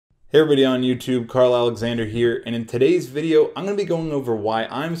Hey everybody on YouTube, Carl Alexander here, and in today's video I'm going to be going over why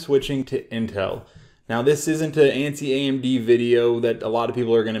I'm switching to Intel. Now this isn't an anti-AMD video that a lot of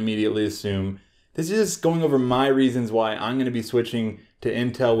people are going to immediately assume. This is just going over my reasons why I'm going to be switching to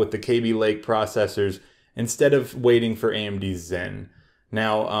Intel with the Kaby Lake processors instead of waiting for AMD's Zen.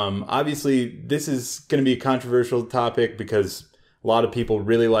 Now obviously this is going to be a controversial topic because a lot of people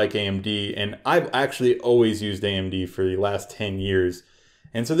really like AMD, and I've actually always used AMD for the last 10 years.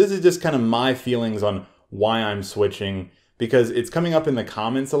 And so this is just kind of my feelings on why I'm switching, because it's coming up in the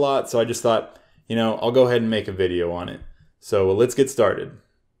comments a lot. So I just thought, I'll go ahead and make a video on it. So let's get started.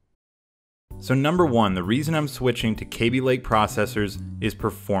 So number one, the reason I'm switching to Kaby Lake processors is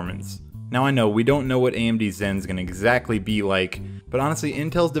performance. Now I know we don't know what AMD Zen is going to exactly be like, but honestly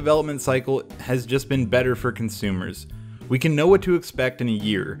Intel's development cycle has just been better for consumers. We can know what to expect in a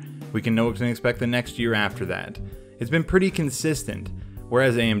year. We can know what to expect the next year after that. It's been pretty consistent.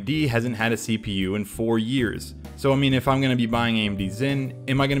 Whereas AMD hasn't had a CPU in 4 years. So I mean, if I'm going to be buying AMD Zen,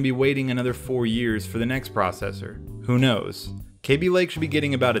 am I going to be waiting another 4 years for the next processor? Who knows? Kaby Lake should be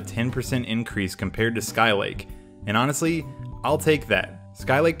getting about a 10% increase compared to Skylake. And honestly, I'll take that.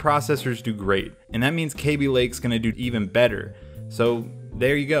 Skylake processors do great, and that means Kaby Lake's going to do even better. So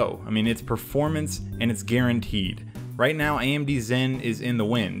there you go. I mean, it's performance and it's guaranteed. Right now, AMD Zen is in the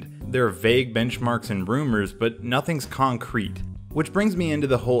wind. There are vague benchmarks and rumors, but nothing's concrete. Which brings me into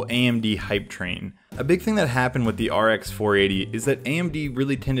the whole AMD hype train. A big thing that happened with the RX 480 is that AMD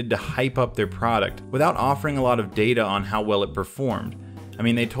really tended to hype up their product without offering a lot of data on how well it performed. I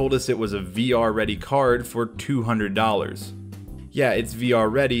mean, they told us it was a VR ready card for $200. Yeah, it's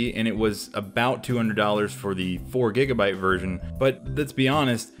VR ready, and it was about $200 for the 4GB version, but let's be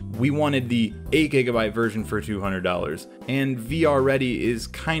honest, we wanted the 8GB version for $200, and VR ready is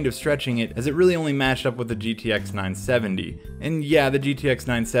kind of stretching it as it really only matched up with the GTX 970. And yeah, the GTX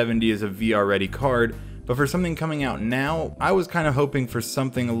 970 is a VR ready card, but for something coming out now, I was kind of hoping for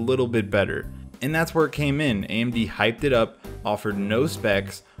something a little bit better. And that's where it came in. AMD hyped it up, offered no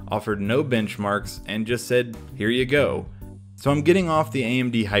specs, offered no benchmarks, and just said, here you go. So I'm getting off the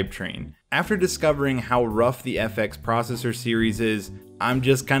AMD hype train. After discovering how rough the FX processor series is, I'm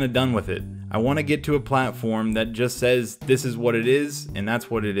just kind of done with it. I want to get to a platform that just says this is what it is, and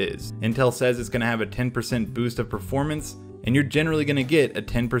that's what it is. Intel says it's going to have a 10% boost of performance, and you're generally going to get a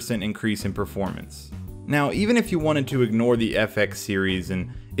 10% increase in performance. Now, even if you wanted to ignore the FX series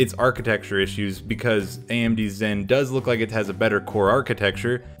and its architecture issues, because AMD Zen does look like it has a better core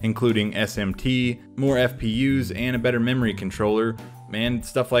architecture, including SMT, more FPUs, and a better memory controller, and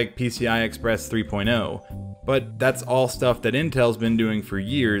stuff like PCI Express 3.0. But that's all stuff that Intel's been doing for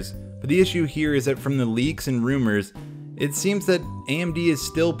years. But the issue here is that from the leaks and rumors, it seems that AMD is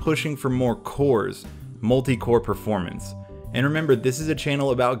still pushing for more cores, multi-core performance. And remember, this is a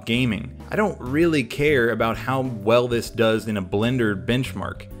channel about gaming. I don't really care about how well this does in a Blender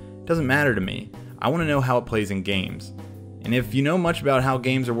benchmark. It doesn't matter to me. I want to know how it plays in games. And if you know much about how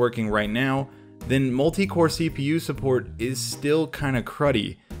games are working right now, then multi-core CPU support is still kind of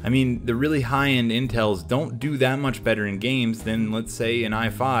cruddy. I mean, the really high-end Intels don't do that much better in games than, let's say, an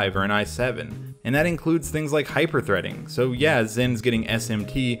i5 or an i7. And that includes things like hyperthreading. So yeah, Zen's getting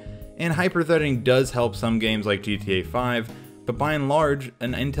SMT, and hyperthreading does help some games like GTA 5, but by and large,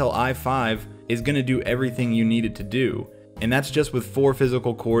 an Intel i5 is going to do everything you need it to do, and that's just with 4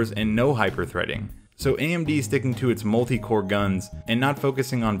 physical cores and no hyperthreading. So AMD sticking to its multi-core guns and not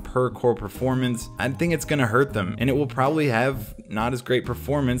focusing on per-core performance, I think it's going to hurt them, and it will probably have not as great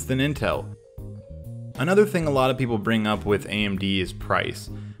performance than Intel. Another thing a lot of people bring up with AMD is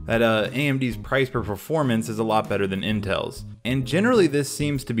price. That AMD's price per performance is a lot better than Intel's. And generally this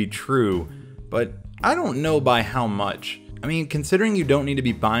seems to be true, but I don't know by how much. I mean, considering you don't need to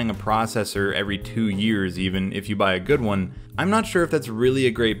be buying a processor every 2 years even if you buy a good one, I'm not sure if that's really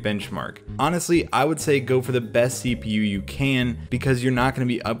a great benchmark. Honestly, I would say go for the best CPU you can because you're not going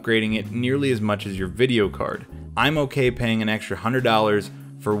to be upgrading it nearly as much as your video card. I'm okay paying an extra $100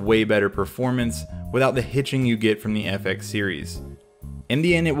 for way better performance without the hitching you get from the FX series. In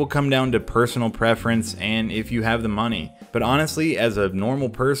the end, it will come down to personal preference and if you have the money. But honestly, as a normal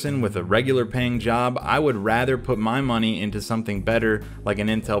person with a regular paying job, I would rather put my money into something better like an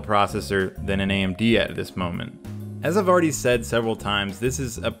Intel processor than an AMD at this moment. As I've already said several times, this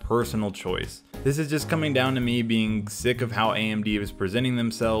is a personal choice. This is just coming down to me being sick of how AMD is presenting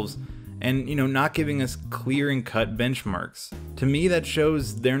themselves and, not giving us clear and cut benchmarks. To me, that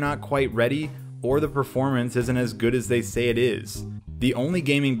shows they're not quite ready or the performance isn't as good as they say it is. The only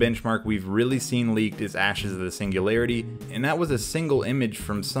gaming benchmark we've really seen leaked is Ashes of the Singularity, and that was a single image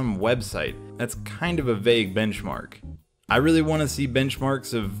from some website. That's kind of a vague benchmark. I really want to see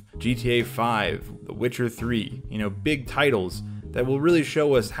benchmarks of GTA 5, The Witcher 3, big titles that will really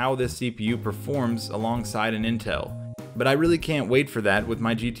show us how this CPU performs alongside an Intel. But I really can't wait for that with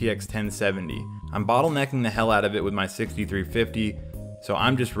my GTX 1070. I'm bottlenecking the hell out of it with my 6350, so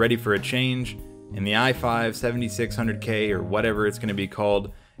I'm just ready for a change, and the i5 7600K or whatever it's going to be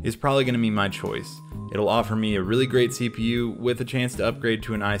called is probably going to be my choice. It'll offer me a really great CPU with a chance to upgrade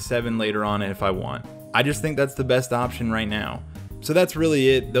to an i7 later on if I want. I just think that's the best option right now. So that's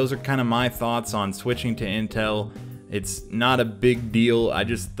really it. Those are kind of my thoughts on switching to Intel. It's not a big deal. I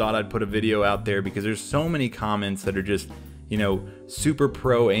just thought I'd put a video out there because there's so many comments that are just, super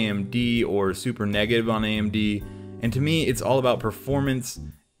pro AMD or super negative on AMD. And to me, it's all about performance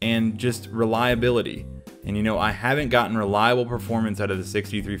and just reliability. And I haven't gotten reliable performance out of the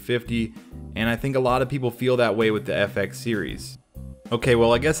 6350, and I think a lot of people feel that way with the FX series. Okay,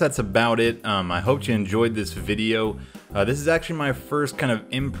 well, I guess that's about it. I hope you enjoyed this video. This is actually my first kind of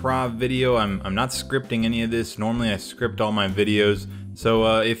improv video. I'm not scripting any of this. Normally I script all my videos.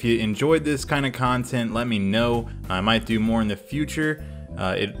 So if you enjoyed this kind of content, let me know. I might do more in the future.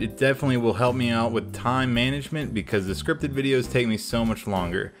 It definitely will help me out with time management because the scripted videos take me so much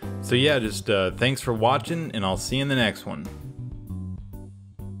longer. So yeah, just thanks for watching, and I'll see you in the next one.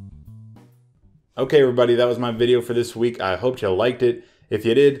 Okay everybody, that was my video for this week. I hope you liked it. If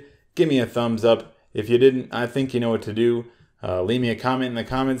you did, give me a thumbs up. If you didn't, I think you know what to do. Leave me a comment in the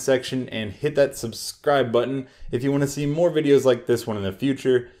comment section and hit that subscribe button if you want to see more videos like this one in the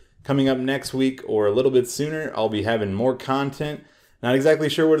future. Coming up next week or a little bit sooner, I'll be having more content. Not exactly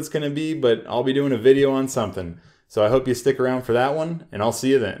sure what it's going to be, but I'll be doing a video on something. So I hope you stick around for that one, and I'll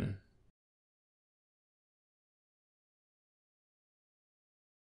see you then.